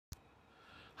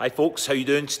Hi folks, how you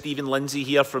doing? Stephen Lindsay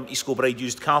here from East Kilbride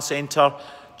Used Car Centre.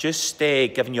 Just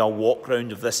giving you a walk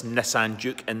round of this Nissan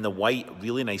Juke in the white.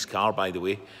 Really nice car, by the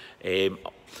way.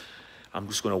 I'm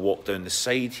just going to walk down the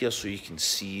side here so you can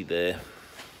see the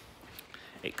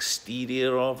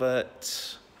exterior of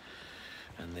it.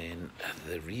 And then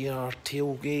the rear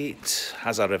tailgate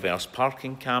has a reverse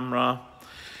parking camera.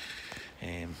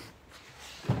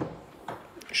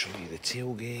 Show you the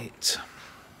tailgate.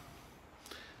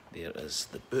 There is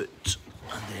the boot,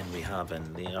 and then we have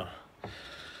in there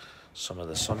some of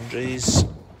the sundries.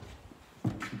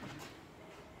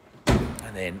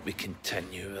 And then we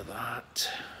continue with that.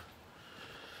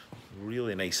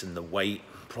 Really nice in the white,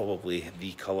 probably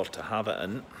the colour to have it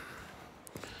in.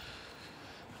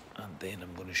 And then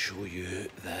I'm going to show you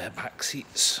the back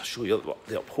seats, show you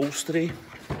the upholstery.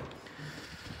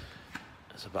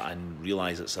 It's a bit, I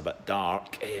realise it's a bit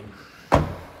dark.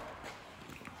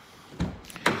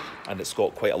 And it's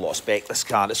got quite a lot of spec, this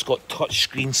car. It's got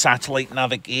touchscreen satellite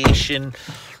navigation,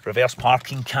 reverse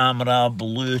parking camera,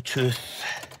 Bluetooth,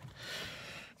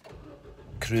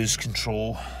 cruise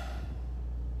control.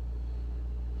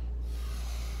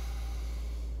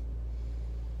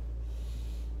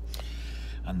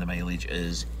 And the mileage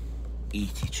is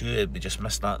 82. We just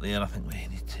missed that there. I think we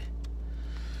need to.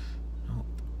 Oh.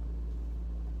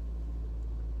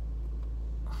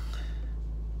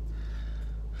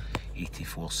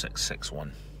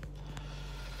 84,661.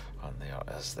 And there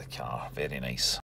is the car. Very nice.